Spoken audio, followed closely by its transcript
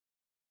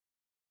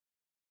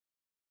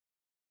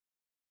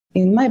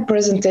In my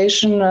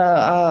presentation,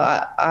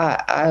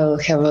 I'll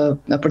have an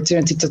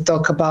opportunity to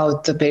talk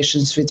about the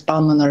patients with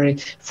pulmonary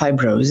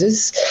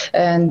fibrosis.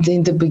 And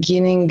in the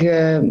beginning,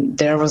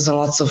 there was a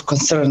lot of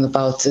concern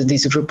about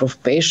this group of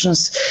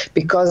patients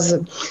because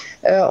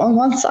on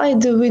one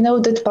side, we know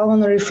that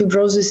pulmonary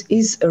fibrosis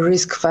is a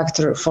risk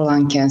factor for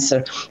lung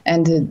cancer.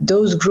 And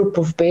those group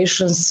of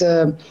patients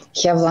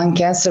have lung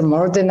cancer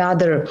more than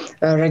other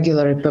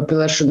regular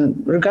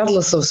population,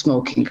 regardless of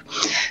smoking.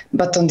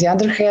 But on the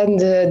other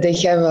hand, they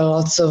have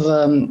lots of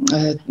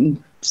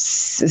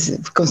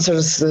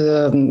concerns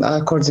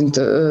according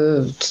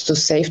to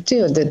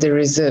safety,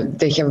 that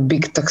they have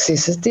big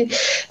toxicity,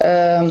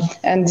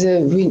 and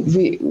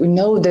we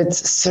know that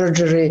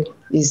surgery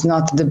is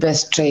not the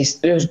best choice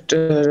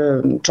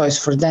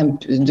for them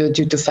due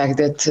to the fact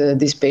that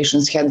these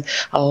patients had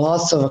a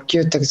lot of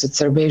acute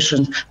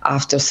exacerbations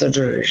after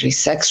surgery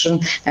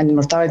resection, and the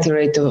mortality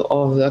rate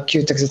of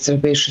acute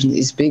exacerbation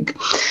is big.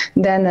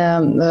 Then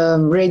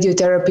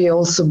radiotherapy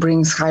also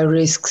brings high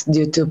risks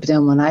due to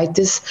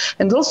pneumonitis,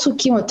 and also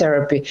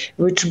chemotherapy,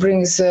 which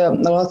brings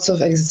lots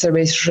of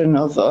exacerbation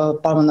of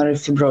pulmonary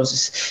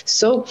fibrosis.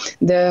 So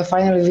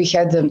finally we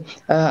had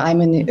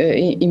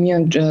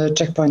immune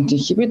checkpoint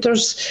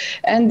inhibitors.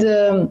 And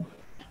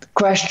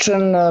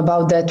question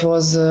about that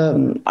was,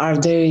 are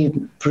they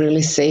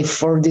really safe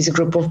for this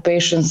group of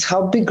patients?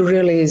 How big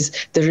really is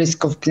the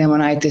risk of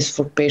pneumonitis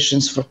for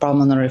patients for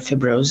pulmonary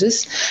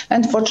fibrosis?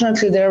 And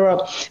fortunately, there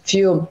were a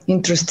few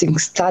interesting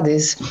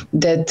studies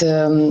that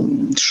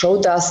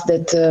showed us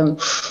that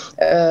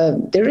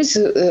there is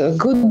a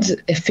good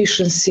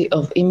efficiency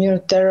of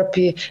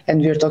immunotherapy,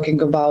 and we're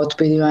talking about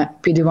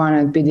PD-1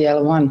 and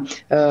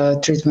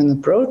PD-L1 treatment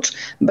approach,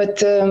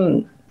 but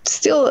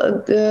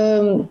still,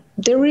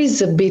 there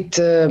is a bit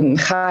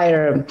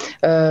higher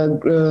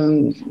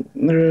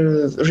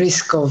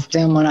risk of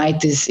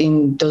pneumonitis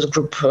in those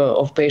group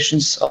of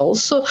patients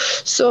also.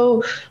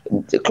 So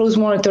close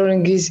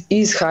monitoring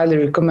is highly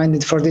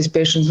recommended for these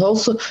patients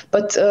also.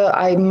 But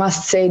I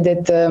must say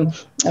that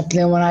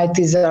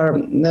pneumonitis are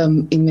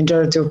in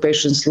majority of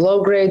patients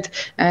low grade,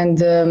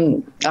 and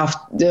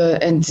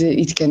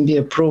it can be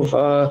approved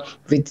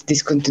with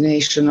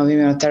discontinuation of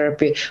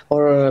immunotherapy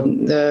or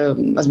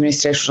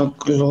administration of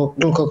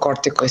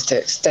glucocorticoids.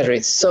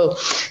 So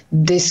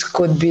this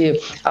could be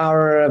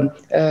our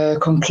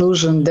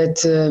conclusion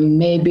that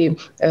maybe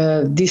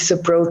this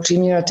approach,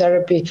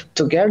 immunotherapy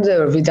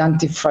together with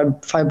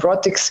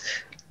anti-fibrotics,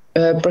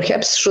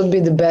 perhaps should be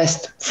the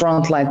best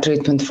frontline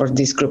treatment for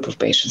this group of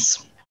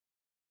patients.